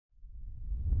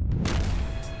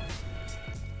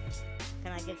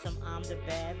I get some the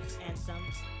bevs and some...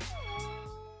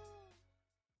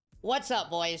 What's up,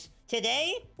 boys?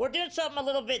 Today, we're doing something a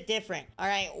little bit different. All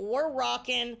right, we're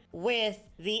rocking with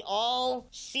the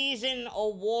all-season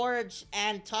awards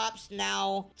and Tops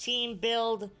Now team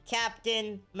build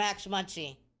captain Max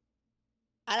Muncy.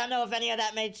 I don't know if any of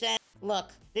that made sense.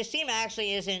 Look, this team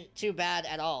actually isn't too bad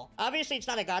at all. Obviously, it's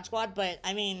not a God Squad, but,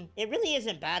 I mean, it really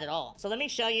isn't bad at all. So let me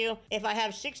show you. If I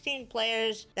have 16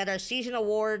 players that are season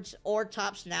awards or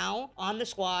Tops Now on the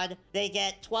squad, they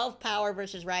get 12 power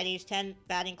versus righties, 10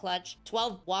 batting clutch,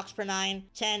 12 walks per 9,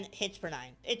 10 hits per 9.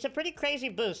 It's a pretty crazy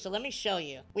boost, so let me show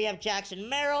you. We have Jackson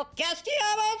Merrill,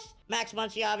 Castellanos, Max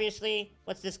Muncy, obviously.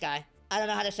 What's this guy? I don't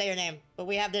know how to say your name, but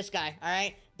we have this guy, all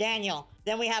right? Daniel.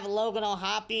 Then we have Logan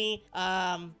O'Hoppe.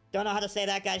 Don't know how to say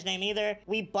that guy's name either.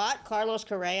 We bought Carlos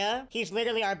Correa. He's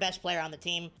literally our best player on the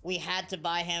team. We had to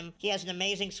buy him. He has an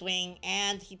amazing swing,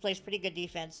 and he plays pretty good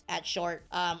defense at short.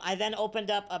 I then opened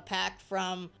up a pack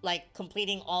from, like,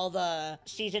 completing all the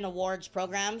season awards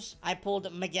programs. I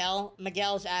pulled Miguel.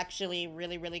 Miguel's actually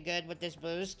really, really good with this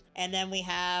boost. And then we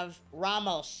have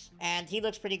Ramos, and he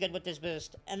looks pretty good with this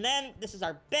boost. And then this is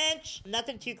our bench.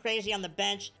 Nothing too crazy on the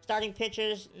bench. Starting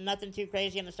pitchers, nothing too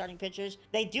crazy on the starting pitchers.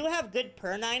 They do have good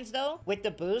per nines though with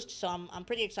the boost, so I'm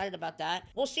pretty excited about that.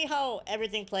 We'll see how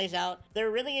everything plays out.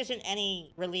 There really isn't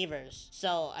any relievers,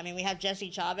 so I mean, we have Jesse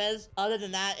Chavez. Other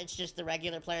than that, it's just the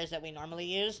regular players that we normally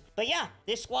use. But yeah,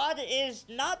 this squad is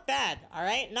not bad. All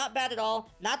right, not bad at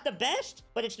all. Not the best,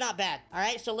 but it's not bad. All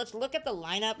right, so let's look at the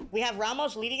lineup. We have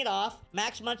Ramos leading it off,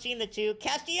 Max Muncy in the 2,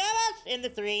 Castellanos in the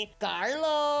 3,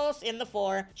 Carlos in the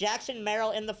 4, Jackson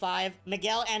Merrill in the 5,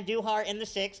 Miguel Andujar in the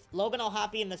 6th, Logan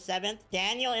O'Hoppe in the 7th,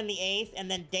 Daniel in the 8th, and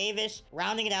then Davis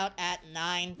rounding it out at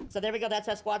 9. So there we go. That's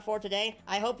our squad for today.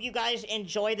 I hope you guys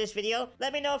enjoy this video.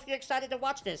 Let me know if you're excited to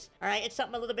watch this. All right, it's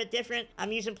something a little bit different.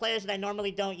 I'm using players that I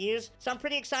normally don't use, so I'm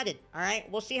pretty excited. All right,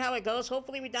 we'll see how it goes.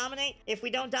 Hopefully we dominate. If we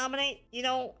don't dominate, you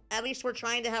know, at least we're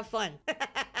trying to have fun.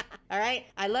 All right,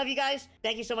 I love you guys.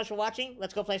 Thank you so much for watching.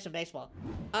 Let's go play some baseball.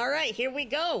 All right, here we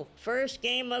go. First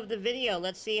game of the video.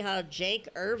 Let's see how Jake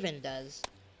Irvin does.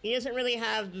 He doesn't really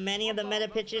have many of the meta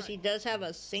pitches. He does have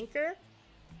a sinker,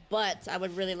 but I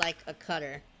would really like a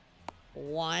cutter.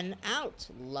 1 out.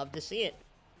 Love to see it.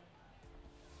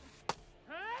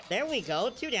 There we go.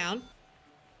 2 down.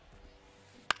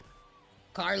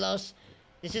 Carlos.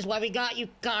 This is why we got you,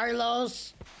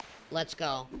 Carlos. Let's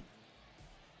go.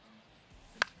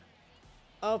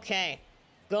 Okay.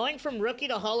 Going from rookie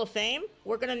to Hall of Fame,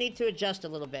 we're going to need to adjust a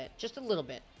little bit. Just a little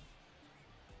bit.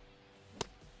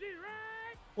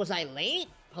 Was I late?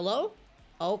 Hello?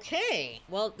 Okay.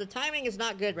 Well, the timing is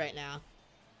not good right now.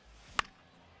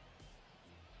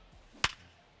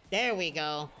 There we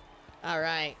go. All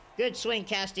right. Good swing,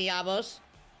 Castellanos.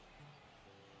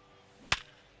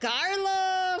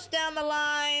 Carlos down the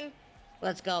line.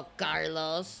 Let's go,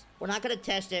 Carlos. We're not going to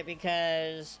test it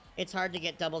because it's hard to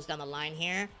get doubles down the line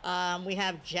here. We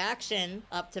have Jackson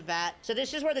up to bat. So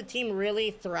this is where the team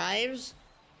really thrives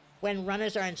when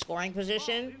runners are in scoring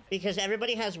position, because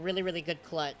everybody has really, really good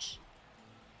clutch.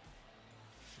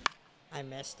 I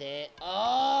missed it.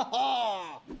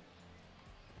 Oh!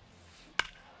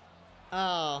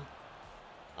 Oh.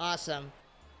 Awesome.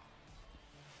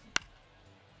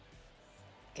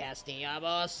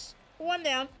 Castellanos. 1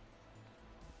 down.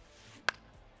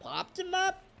 Popped him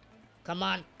up. Come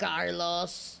on,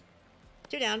 Carlos.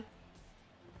 2 down.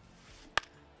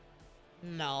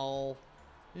 No.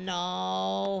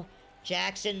 No.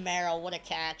 Jackson Merrill, what a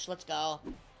catch. Let's go.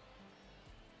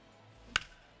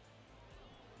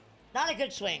 Not a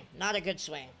good swing. Not a good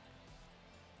swing.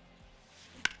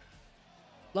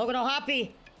 Logan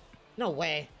O'Hoppe. No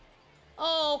way.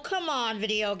 Oh, come on,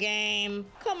 video game.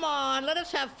 Come on, let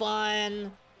us have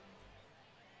fun.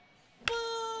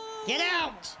 Get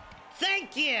out.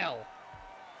 Thank you.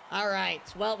 All right.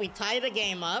 Well, we tie the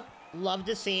game up. Love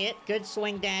to see it. Good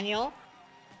swing, Daniel.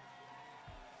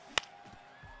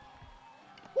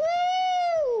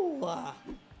 Woo! Ha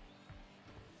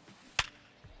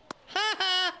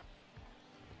ha!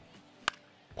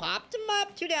 Popped him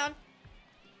up. 2 down.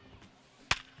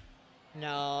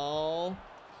 No.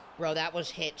 Bro, that was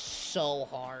hit so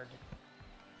hard.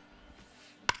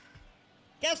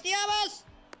 Castellanos!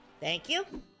 Thank you.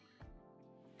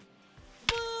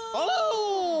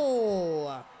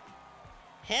 Oh!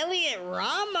 Heliot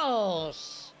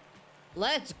Ramos!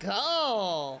 Let's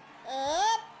go!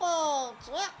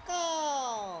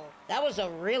 That was a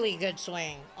really good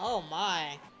swing. Oh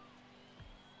my.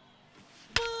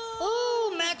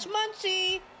 Ooh, Max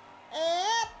Muncy!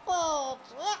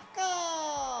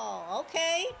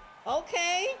 Okay,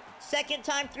 okay. Second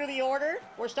time through the order,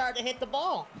 we're starting to hit the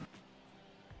ball.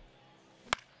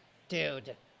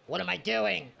 Dude, what am I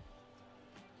doing?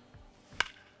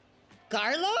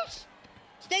 Carlos?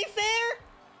 Stay fair?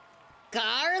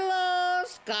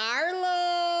 Carlos!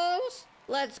 Carlos!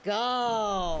 Let's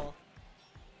go!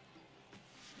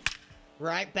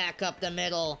 Right back up the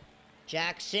middle.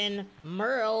 Jackson,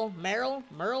 Merle?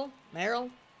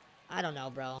 I don't know,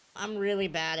 bro. I'm really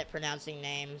bad at pronouncing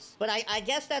names. But I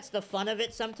guess that's the fun of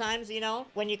it sometimes, you know?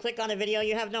 When you click on a video,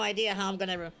 you have no idea how I'm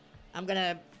gonna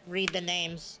read the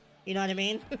names. You know what I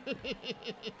mean?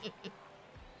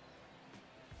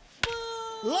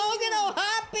 Logan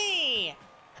O'Hoppy!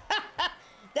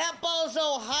 That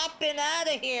bozo hopping out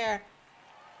of here.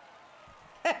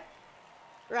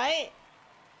 Right?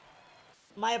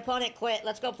 My opponent quit.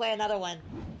 Let's go play another one.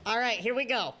 All right, here we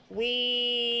go.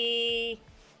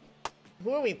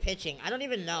 Who are we pitching? I don't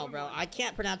even know, bro. I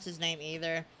can't pronounce his name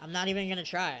either. I'm not even gonna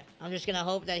try. I'm just gonna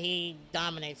hope that he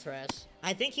dominates for us.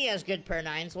 I think he has good per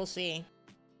nines. We'll see.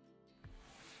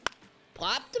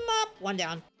 Popped him up. One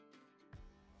down.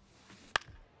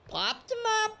 Popped him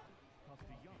up.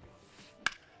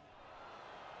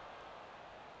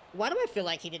 Why do I feel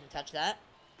like he didn't touch that?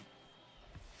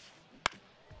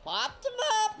 Popped him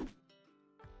up.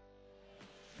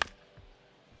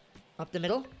 Up the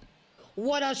middle.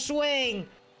 What a swing!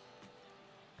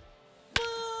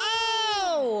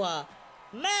 Oh!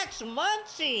 Max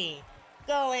Muncy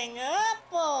going up,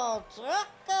 Tucko!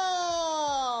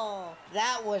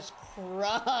 That was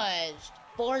crushed.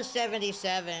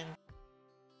 477.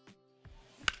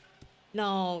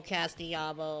 No,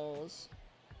 Castellanos.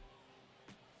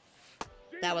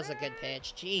 That was a good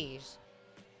pitch. Jeez.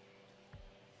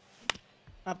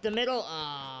 Up the middle.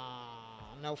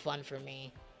 Oh, no fun for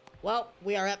me. Well,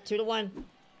 we are up 2-1.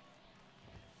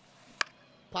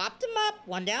 Popped him up.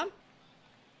 One down.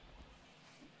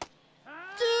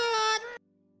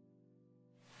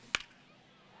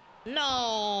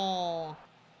 No.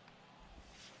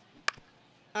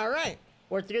 All right.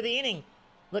 We're through the inning.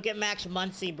 Look at Max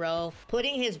Muncy, bro.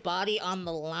 Putting his body on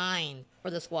the line for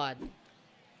the squad.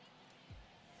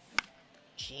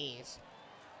 Jeez.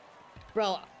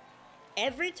 Bro,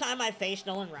 every time I face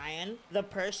Nolan Ryan, the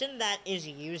person that is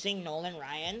using Nolan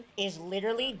Ryan is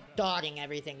literally dotting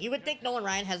everything. You would think Nolan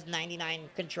Ryan has 99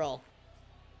 control.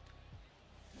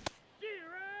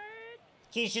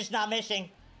 He's just not missing.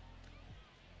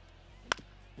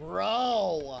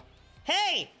 Bro.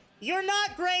 Hey, you're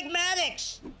not Greg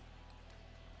Maddux.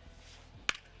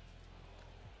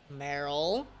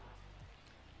 Merrill.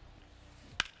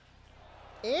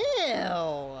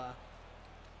 Ew.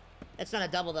 That's not a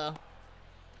double, though.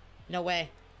 No way.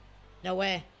 No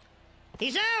way.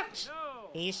 He's out! No.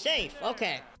 He's safe.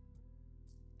 Okay.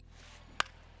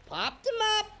 Popped him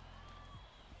up.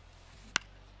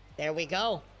 There we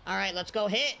go. All right, let's go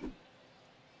hit.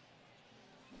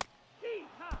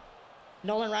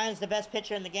 Nolan Ryan's the best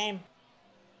pitcher in the game.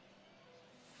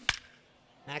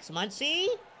 Max Muncy.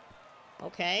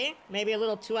 Okay. Maybe a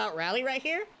little two-out rally right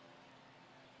here.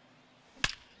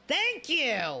 Thank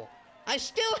you! I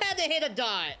still had to hit a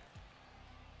dot.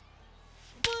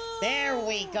 There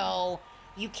we go.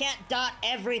 You can't dot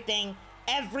everything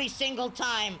every single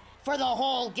time for the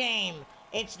whole game.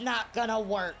 It's not gonna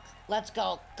work. Let's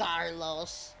go,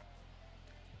 Carlos.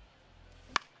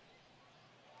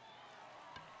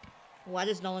 Why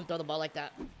does Nolan throw the ball like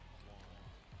that?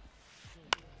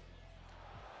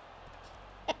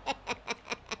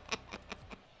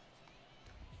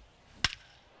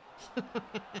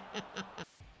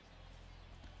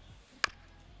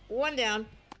 One down.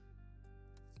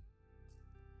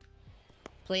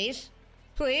 Please.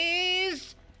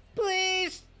 Please.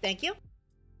 Please. Thank you.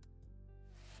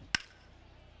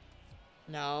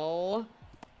 No.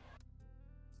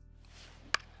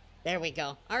 There we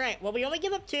go. All right. Well, we only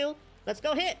give up 2. Let's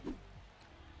go hit.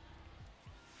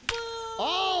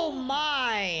 Oh,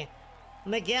 my.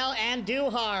 Miguel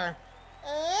Andujar.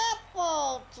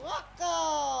 Apple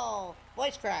Taco.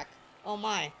 Voice crack. Oh,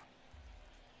 my.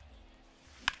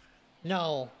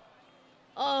 No.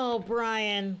 Oh,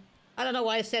 Brian. I don't know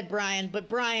why I said Brian, but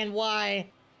Brian, why?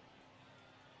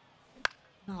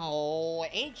 No,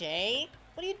 AJ.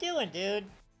 What are you doing, dude?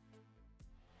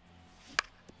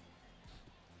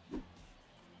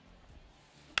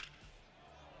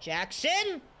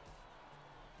 Jackson?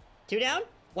 2 down?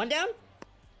 1 down?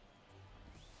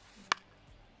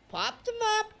 Popped him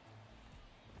up.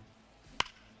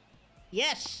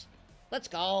 Yes. Let's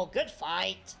go. Good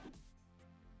fight.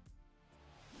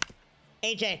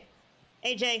 AJ.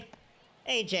 AJ.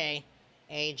 AJ.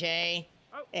 AJ.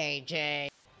 Oh. AJ.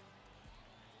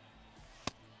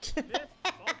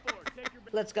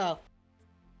 Let's go.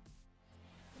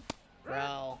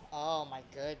 Bro. Oh my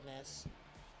goodness.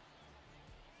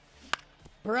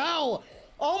 Bro,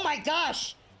 oh my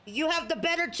gosh. You have the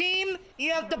better team.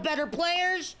 You have the better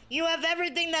players. You have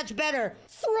everything that's better.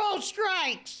 Throw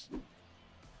strikes.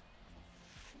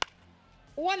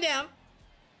 One down.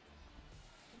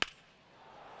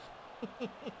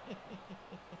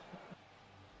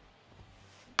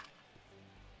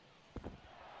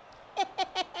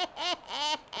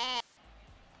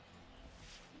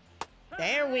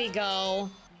 There we go.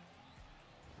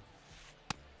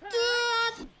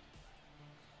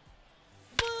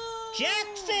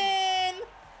 Jackson!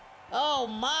 Oh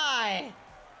my!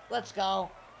 Let's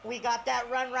go. We got that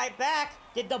run right back.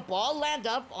 Did the ball land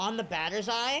up on the batter's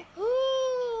eye?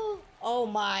 Oh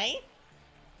my.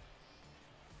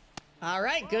 All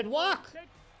right, good walk.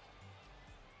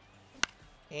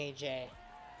 AJ.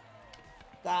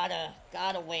 Gotta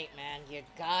wait, man. You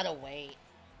gotta wait.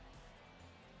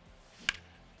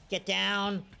 Get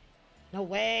down. No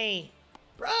way.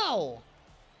 Bro!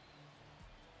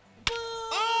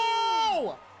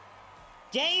 Oh!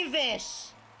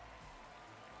 Davis!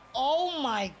 Oh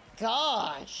my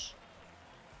gosh.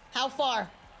 How far?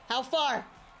 How far?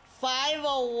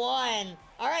 501.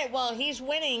 All right, well, he's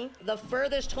winning the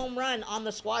furthest home run on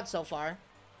the squad so far.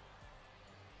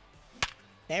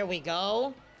 There we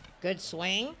go. Good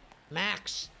swing.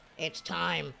 Max, it's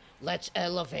time. Let's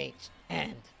elevate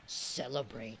and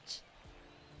celebrate.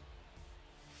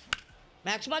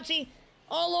 Max Muncy,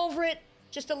 all over it.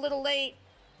 Just a little late.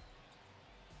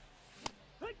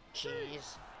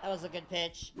 Jeez, that was a good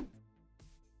pitch.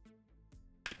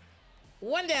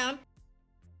 One down.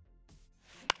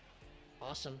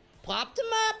 Awesome. Popped him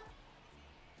up.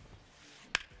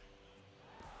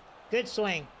 Good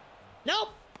swing. Nope.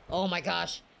 Oh my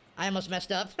gosh. I almost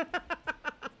messed up.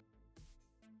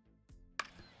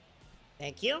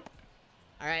 Thank you.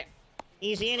 All right.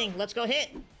 Easy inning. Let's go hit.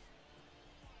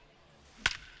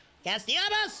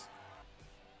 Castellanos.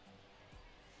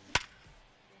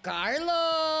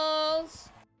 Carlos.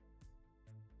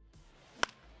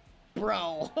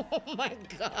 Bro. Oh my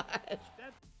gosh.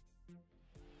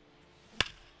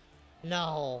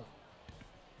 No.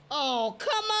 Oh,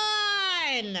 come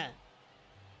on!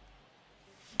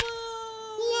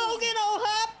 Logan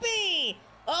O'Hoppe!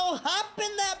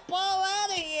 O'Hopping that ball out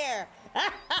of here!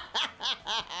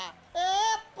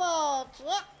 Apple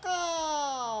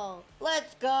Choco!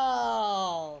 Let's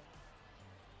go!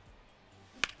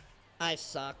 I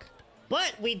suck.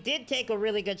 But we did take a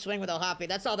really good swing with O'Hoppe.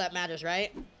 That's all that matters,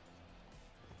 right?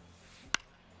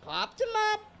 Popped him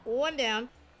up. One down.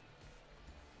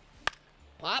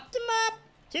 Popped him up.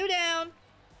 Two down.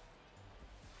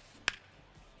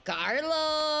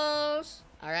 Carlos.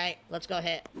 All right, let's go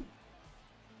hit.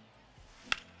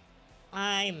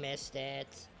 I missed it.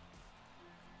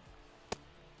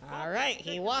 All right,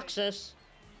 he walks us.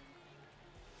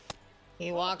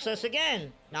 He walks us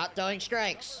again. Not throwing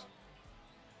strikes.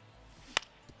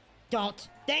 Don't.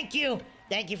 Thank you.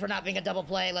 Thank you for not being a double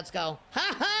play. Let's go.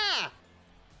 Ha ha!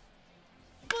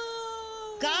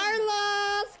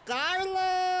 Carlos!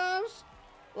 Carlos!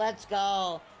 Let's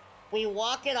go. We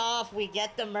walk it off. We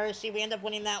get the mercy. We end up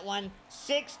winning that one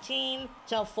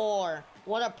 16-4.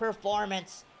 What a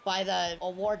performance by the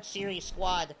award series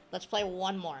squad. Let's play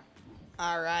one more.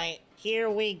 All right. Here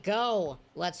we go.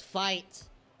 Let's fight.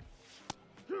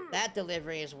 That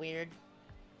delivery is weird.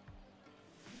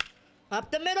 Up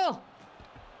the middle.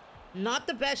 Not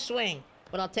the best swing,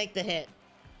 but I'll take the hit.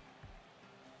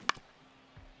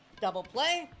 Double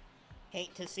play.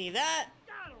 Hate to see that.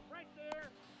 Got him right there.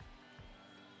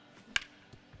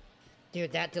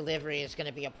 Dude, that delivery is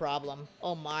gonna be a problem.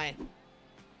 Oh my.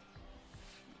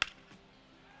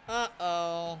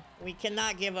 Uh-oh. We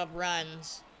cannot give up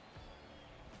runs.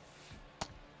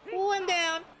 One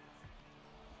down.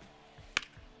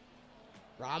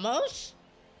 Ramos?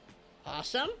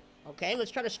 Awesome. Okay,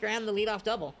 let's try to scram the leadoff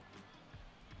double.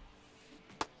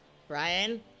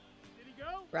 Brian? Did he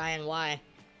go? Brian, why?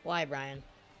 Why, Brian?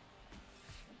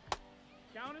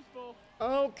 Count is full.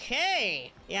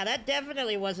 Okay. Yeah, that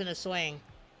definitely wasn't a swing.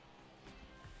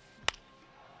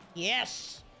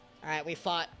 Yes. All right, we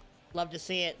fought. Love to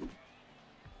see it.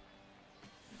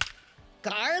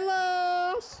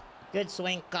 Carlos. Good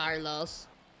swing, Carlos.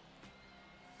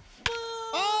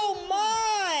 Oh,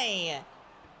 my.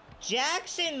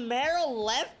 Jackson Merrill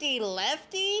lefty?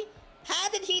 How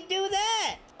did he do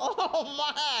that? Oh,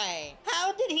 my.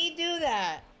 How did he do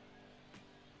that?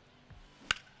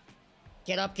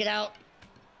 Get up, get out.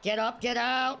 Get up, get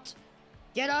out.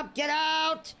 Get up, get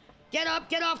out. Get up,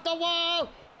 get off the wall.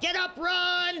 Get up,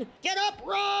 run. Get up,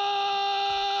 run.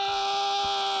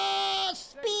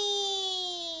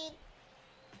 Speed.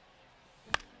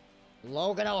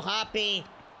 Logan O'Hoppe.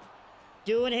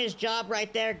 doing his job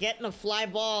right there, getting a fly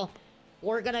ball.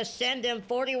 We're gonna send him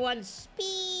 41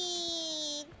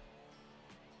 speed.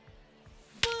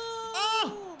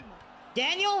 Oh!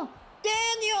 Daniel?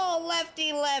 Daniel!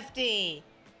 Lefty, lefty.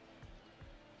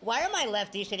 Why are my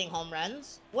lefties hitting home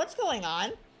runs? What's going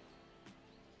on?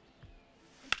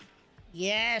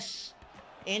 Yes!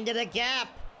 Into the gap.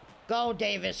 Go,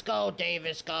 Davis, go,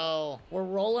 Davis, go. We're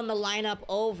rolling the lineup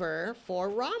over for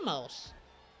Ramos.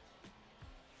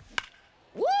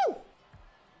 Woo!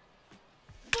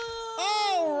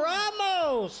 Oh,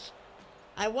 Ramos!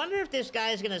 I wonder if this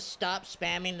guy's gonna stop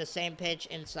spamming the same pitch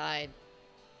inside.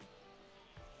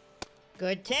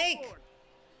 Good take.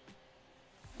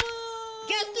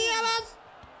 Castellanos!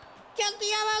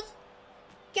 Castellanos!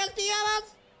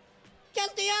 Castellanos!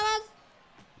 Castellanos!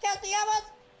 Castellanos!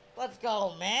 Let's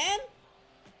go, man!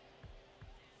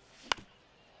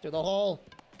 Through the hole.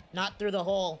 Not through the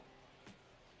hole.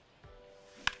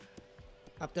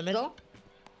 Up the middle?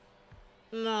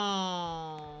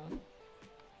 No.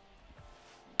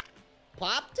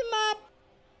 Popped him up.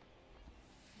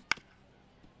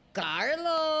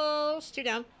 Carlos. 2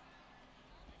 down.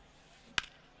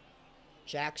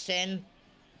 Jackson.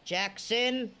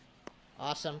 Jackson.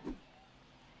 Awesome.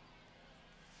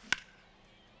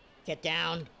 Get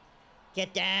down.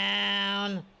 Get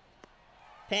down.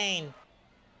 Payne.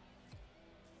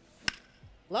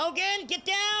 Logan, get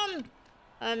down.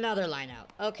 Another line out.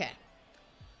 Okay.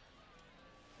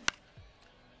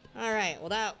 Alright, well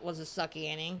that was a sucky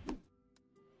inning.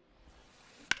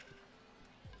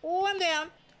 Oh, I'm down.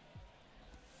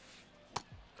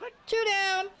 2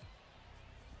 down.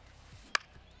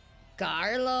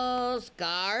 Carlos.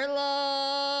 Carlos.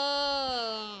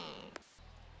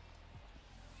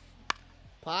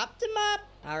 Popped him up.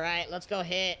 Alright, let's go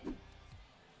hit.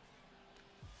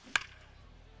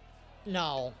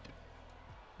 No.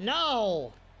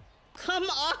 No. Come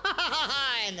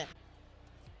on.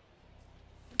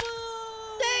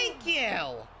 Thank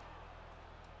you.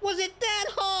 Was it that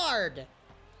hard?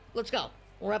 Let's go.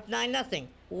 We're up 9-0.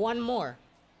 One more.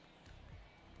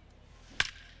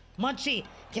 Muncie,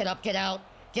 get up, get out.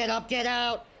 Get up, get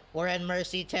out. We're in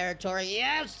mercy territory.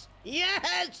 Yes.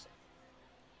 Yes.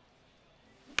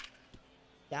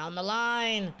 Down the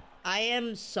line. I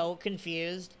am so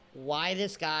confused why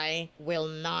this guy will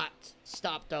not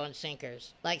stop throwing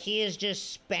sinkers. Like, he is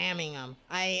just spamming them.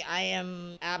 I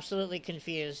am absolutely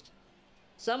confused.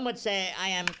 Some would say I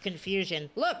am confusion.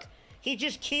 Look, he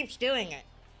just keeps doing it.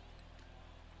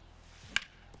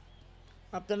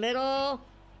 Up the middle.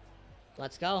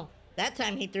 Let's go. That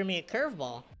time he threw me a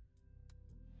curveball.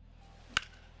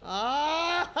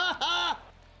 Oh!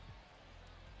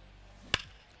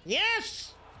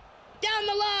 Yes! Down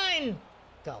the line!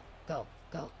 Go, go,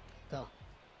 go, go,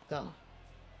 go.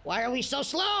 Why are we so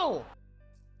slow?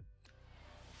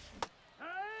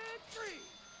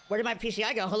 Where did my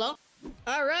PCI go? Hello?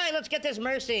 All right, let's get this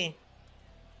mercy.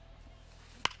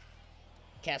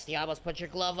 Castellanos, put your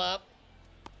glove up.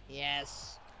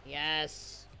 Yes.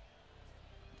 Yes.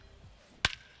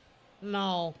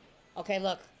 No. Okay,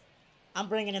 look. I'm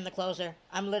bringing in the closer.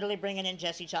 I'm literally bringing in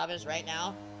Jesse Chavez right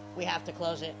now. We have to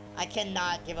close it. I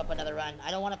cannot give up another run. I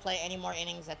don't want to play any more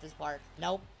innings at this park.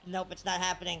 Nope. Nope, it's not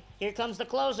happening. Here comes the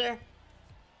closer.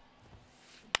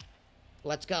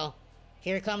 Let's go.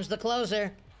 Here comes the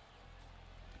closer.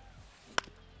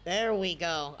 There we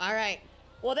go. All right.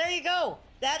 Well, there you go.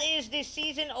 That is the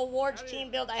season awards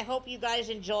team build. I hope you guys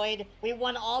enjoyed. We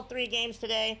won all 3 games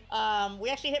today. We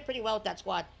actually hit pretty well with that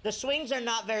squad. The swings are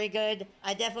not very good.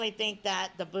 I definitely think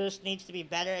that the boost needs to be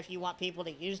better if you want people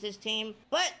to use this team.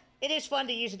 But it is fun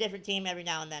to use a different team every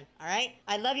now and then. All right?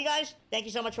 I love you guys. Thank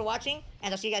you so much for watching.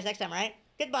 And I'll see you guys next time, all right?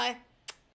 Goodbye.